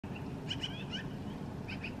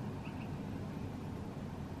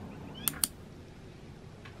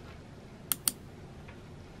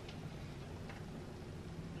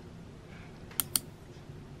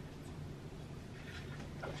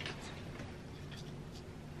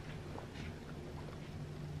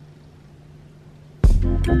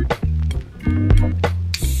feel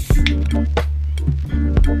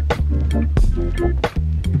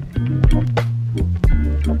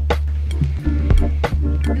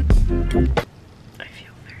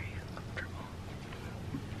very uncomfortable.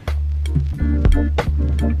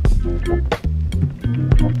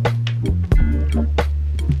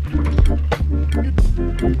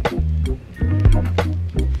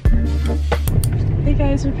 Hey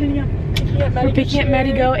guys, we're picking up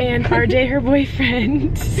Maddie Go and RJ, her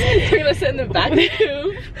boyfriend. We're gonna sit in the back of the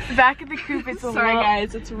coupe. Back of the coupe, it's a Sorry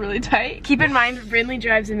guys, it's really tight. Keep in mind, Brindley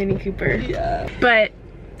drives a Mini Cooper. Yeah. But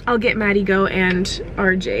I'll get Maddie Go and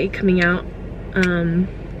RJ coming out.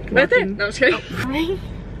 Right there. No, I'm just kidding.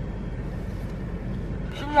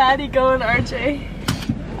 Oh. Maddie Go and RJ.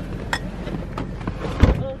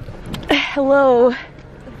 Hello.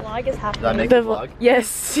 The vlog is happening. Did I make the vlog?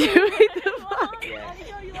 Yes, you made the vlog.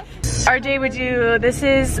 RJ, would you, this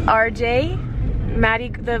is RJ. Maddie,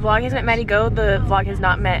 the vlog has met Maddie Go, the vlog has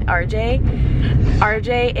not met RJ.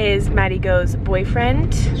 RJ is Maddie Go's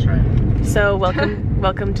boyfriend. That's right. So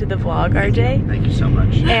welcome to the vlog, RJ. Thank you so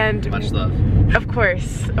much. And much love. Of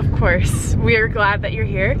course. We are glad that you're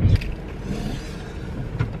here.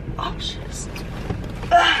 Oh shit.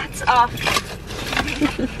 It's off.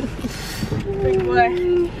 Big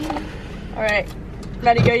boy. Alright.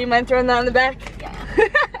 Maddie Go, you mind throwing that in the back? Yeah.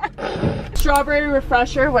 Strawberry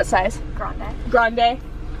refresher, what size? Grande. Grande.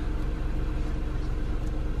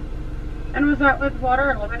 And was that with water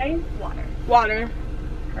or lemonade? Water. Water.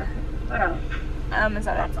 What else? Is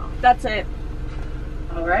that it? That's it.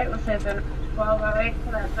 Alright, we'll save the 1208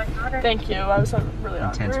 for that second order. Thank you. I was really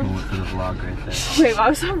awkward. Intense moment for the vlog right there. Wait, I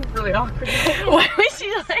was really awkward. Why was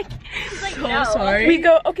she like, so no. Sorry. We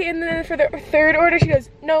go, okay, and then for the third order, she goes,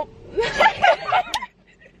 nope.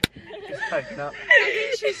 I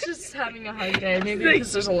think she's just having a hard day, maybe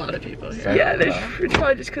because there's a lot of people here. Yeah, it's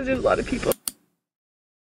probably just because there's a lot of people.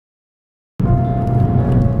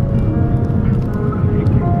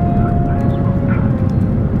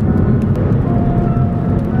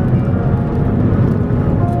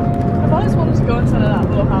 I've always wanted to go inside of that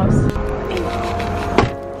little house.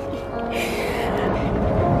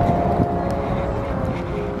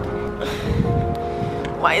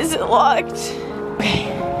 Why is it locked? Okay.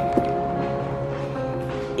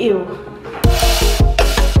 Ew.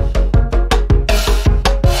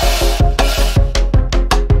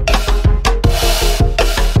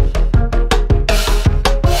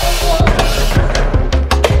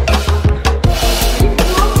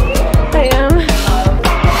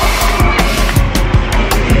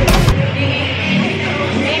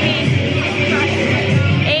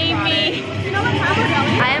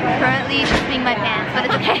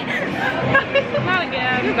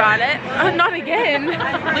 You got it? Oh, not again. Look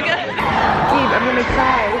at Gabe, I'm gonna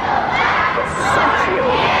cry. So cute.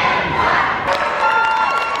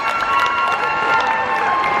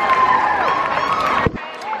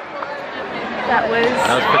 That was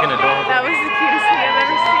freaking adorable. That was the cutest thing I've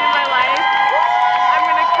ever seen in my life. I'm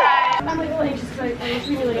gonna cry.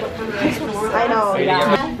 I know,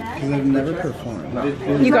 yeah. Because I've never performed.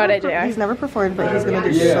 You got it, JR. He's never performed, but he's gonna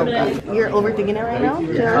do so good. You're overthinking it right now,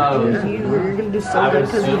 JR. You're gonna do so good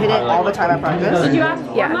because you hit it all the time at practice. Did you ask?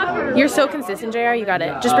 Yeah. You're so consistent, JR. You got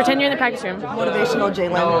it. Just pretend you're in the practice room. Motivational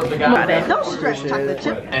Jalen. Got it. Don't stress, chocolate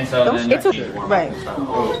chip. It's okay. Right.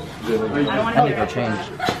 I need to go change.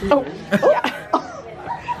 Oh. Yeah.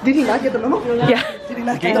 Did he not get the memo? Yeah. Did he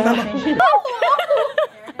not get the memo?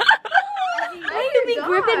 Why are you be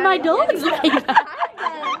gripping my dogs like that?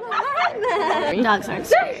 Dogs aren't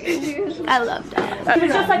scary. I love dogs.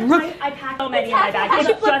 It's just like I packed so many in my bag.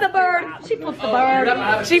 She flipped the bird. She flipped the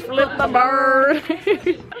bird. She flipped the bird.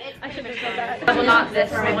 I should have said that. Well, not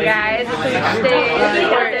this one, guys. This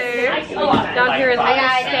is down here in the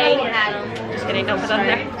state. Just kidding, don't put that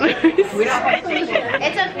there.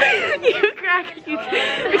 It's okay. You crack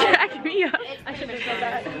me up. I should have said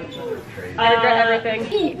that. I regret everything.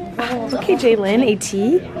 Okay, Jalen, AT.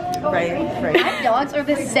 Right. My dogs are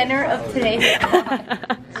the center of today's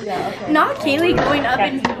Not Kaylee going up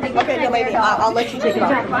and Okay, no, maybe. I'll let you take it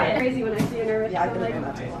off. Crazy when I see you nervous. Yeah, I can do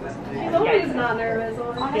that too. She's always not nervous.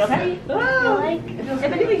 You okay? If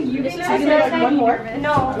anything, you get nervous. Like one more?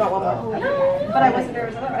 No. You want one more? But I wasn't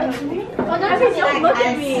nervous. Don't look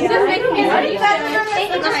at me. Just making me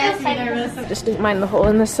Just didn't mind the hole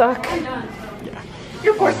in the sock.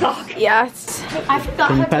 Your poor sock. Yeah. It's... I forgot.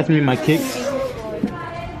 Can you pass me my kicks?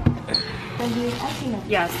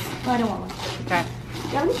 Yes. I don't want one. Okay. Do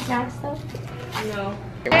you have any snacks though?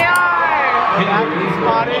 They are! That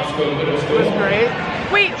spotted was great.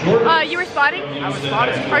 Wait, you were spotting? I was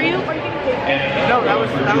spotting. Are you getting paid? No, that was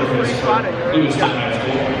free spotting.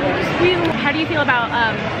 How do you feel about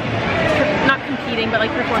not competing but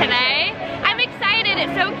like performing Today? I'm excited.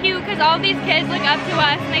 It's so cute because all these kids look up to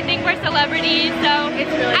us and they think we're celebrities. So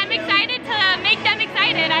I'm excited to make them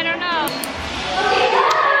excited. I don't know.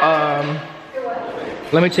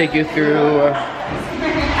 Let me take you through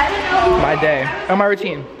my day. Oh, my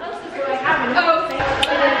routine.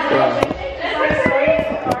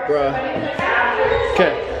 Bruh.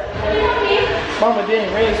 Okay. Mama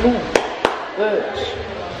didn't raise who? Bitch.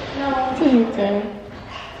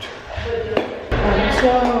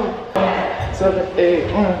 So 7, 8,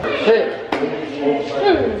 8.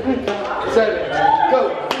 7, go.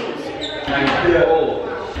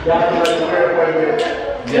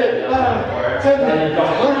 7,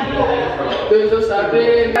 there's no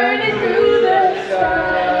stopping. Burning through the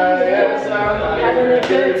sky. Yes, I'm having a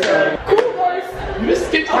good time. Cool boys. You just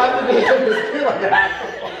skipped half of the day.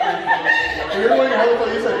 You're going hell for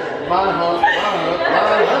you said, my home.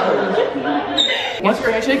 What's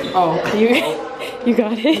your handshake? Oh, you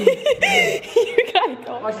got it. You got it.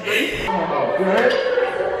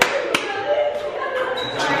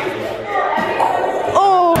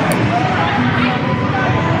 Oh.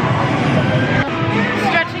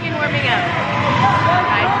 Stretching and warming up.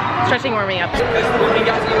 Nice. Stretching, warming up.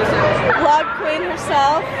 Vlog queen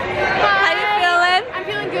herself. How you feeling? I'm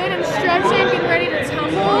feeling good. I'm stretching, getting ready to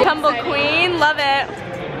tumble. Tumble queen, love it.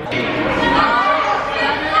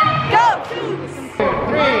 Go! 3,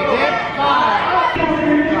 dip, 5.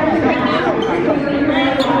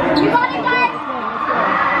 You got it, guys.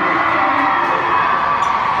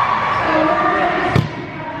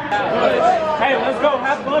 Hey, let's go.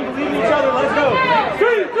 Have fun. Believe in each other. Let's go. 3,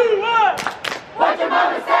 2, 1. What your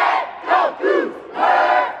mama said. Go, Cougs.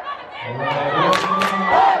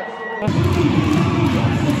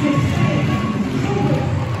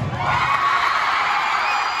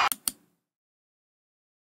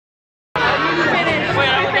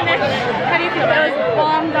 How do you feel about it?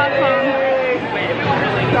 Bomb.com.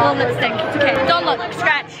 Little lipstick. It's okay. Don't look.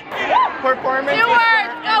 Scratch. Performance. 2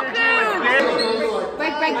 words. Go Cougs.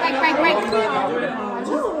 Break.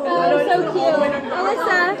 Oh, so cute.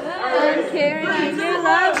 Alyssa, I'm carrying your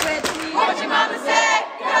love with me. What your mama said.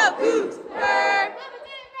 Go Cougs.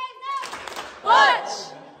 Watch.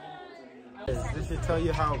 This should tell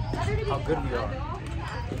you how good we are.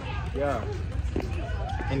 Yeah.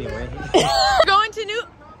 Anyway. We're going to New...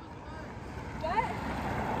 What?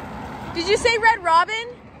 Did you say Red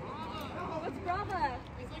Robin? What's Brava?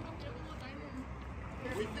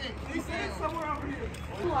 We said it somewhere over here.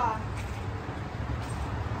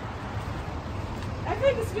 I feel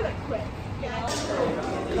like this would be like quick.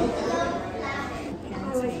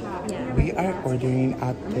 We are ordering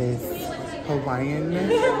at this Hawaiian.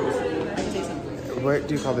 What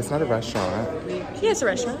do you call this? Not a restaurant. Yeah, it's a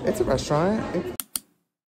restaurant. It's a restaurant.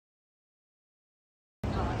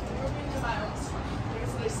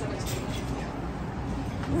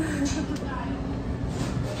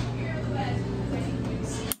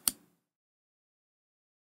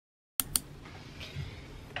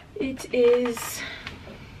 It is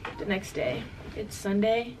the next day. It's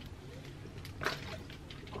Sunday.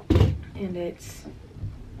 And it's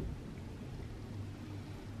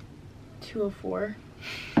 2:04.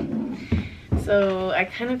 So I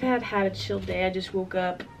kind of had a chill day. I just woke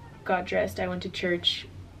up, got dressed, I went to church,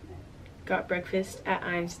 got breakfast at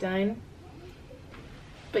Einstein.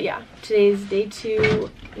 But yeah, today's day 2.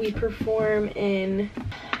 We perform in,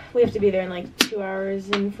 we have to be there in like 2 hours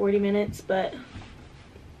and 40 minutes, but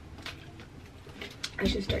I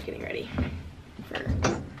should start getting ready for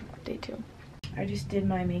day 2. I just did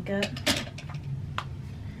my makeup. I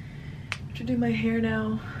have to do my hair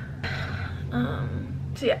now.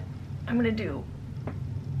 So yeah, I'm gonna do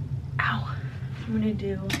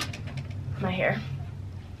my hair.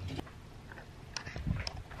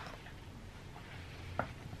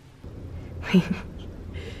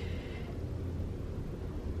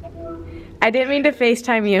 I didn't mean to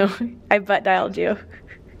FaceTime you. I butt dialed you.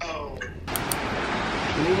 Oh.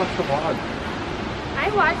 Let me watch the vlog. I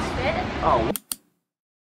watched it. Oh.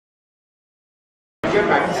 You're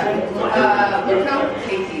practicing.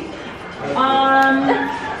 Casey.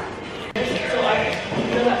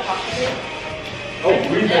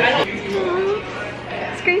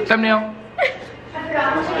 Screen thumbnail.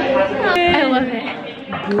 I love it.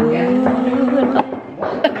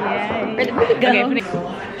 Okay,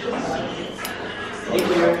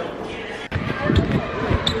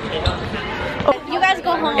 You guys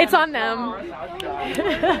go home. it's on them.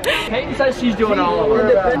 Peyton says she's doing all of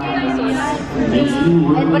it.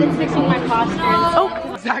 But it's fixing my posture.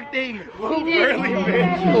 Oh, exact thing.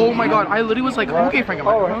 Oh my god, I literally was like, okay, Frank,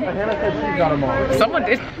 Hannah said she got them all. someone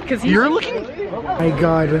did, because you're looking. Oh my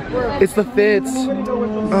god, it's the fits. 52.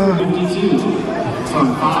 So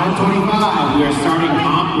 5:25, we are starting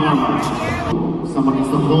comp warm-up. Someone needs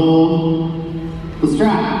to hold the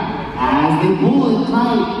strap. As they pull it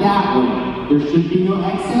tight that way, there should be no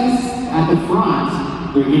excess at the front.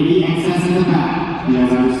 There may be excess in the back. You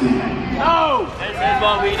guys understand? No! This is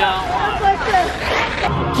what we don't want.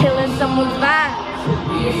 Killing someone's back.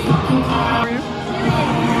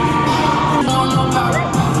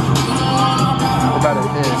 What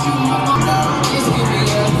about this?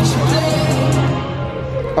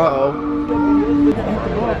 Uh-oh.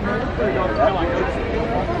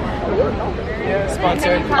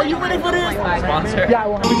 Sponsored. Are you ready for this? Sponsored. Yeah, I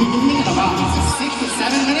want. We'll be beginning in about 6 to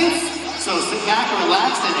 7 minutes. So sit back and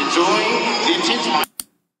relax and enjoy vintage.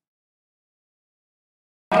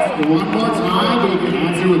 One more time, we can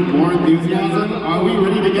answer with more enthusiasm. Are we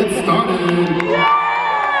ready to get started?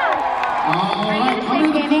 All right, come to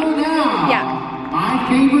the floor now. Yeah. My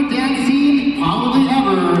favorite dance team, probably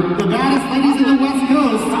ever, the baddest ladies in the West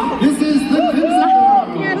Coast. This is the Crimson Girls.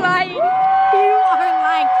 You're lying. You are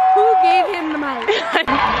lying. Who gave him the mic?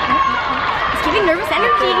 It's giving nervous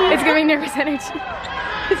energy. It's giving nervous energy.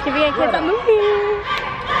 It's giving a kid a movie.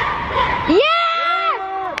 Yeah!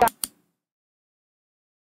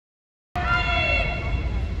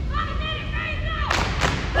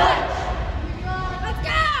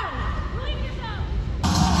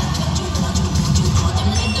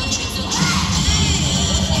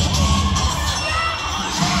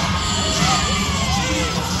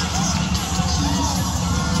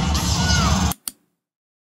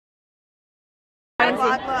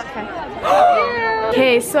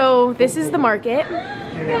 Okay, so this is the market.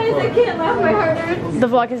 Guys, I can't laugh, my heart hurts. The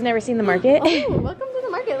vlog has never seen the market. Oh, welcome to the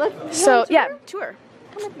market. Let's So yeah, tour.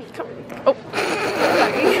 Come with me. Come. Oh.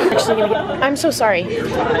 Actually, gonna get, I'm so sorry.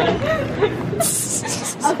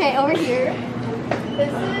 Okay, over here.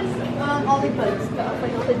 This is all the good stuff,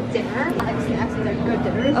 like all the dinner, like snacks. These are good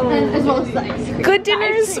dinners, and as well as the ice cream. Good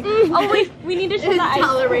dinners. Oh wait, we need to show the ice cream.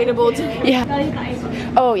 Tolerable to me.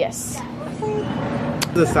 Yeah. Oh yes.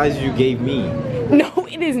 The size you gave me. No,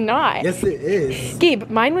 it is not. Yes, it is. Gabe,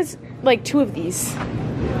 mine was like 2 of these.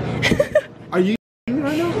 Are you They're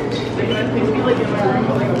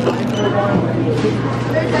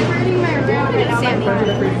decorating my room and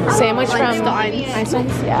sandwich. Sandwich from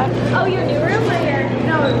Einstein's? Yeah. Oh, your new room right here?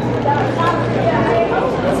 No,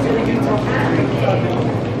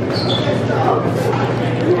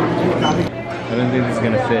 I don't think this is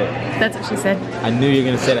gonna fit. That's what she said. I knew you were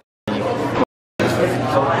gonna say that.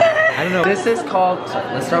 I don't know. This is called,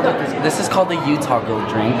 let's start with this. This is called the Utah Girl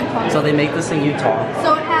drink. So they make this in Utah.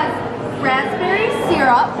 So it has raspberry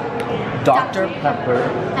syrup, Dr. Pepper.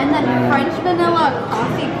 and then French vanilla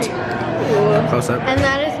coffee creamer. Close up. And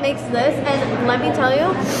that just makes this, and let me tell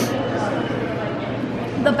you,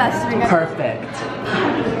 the best drink ever. Perfect.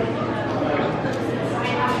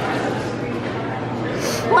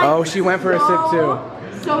 Oh, she went for a sip too.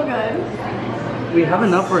 So good. We have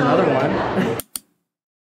enough for another one.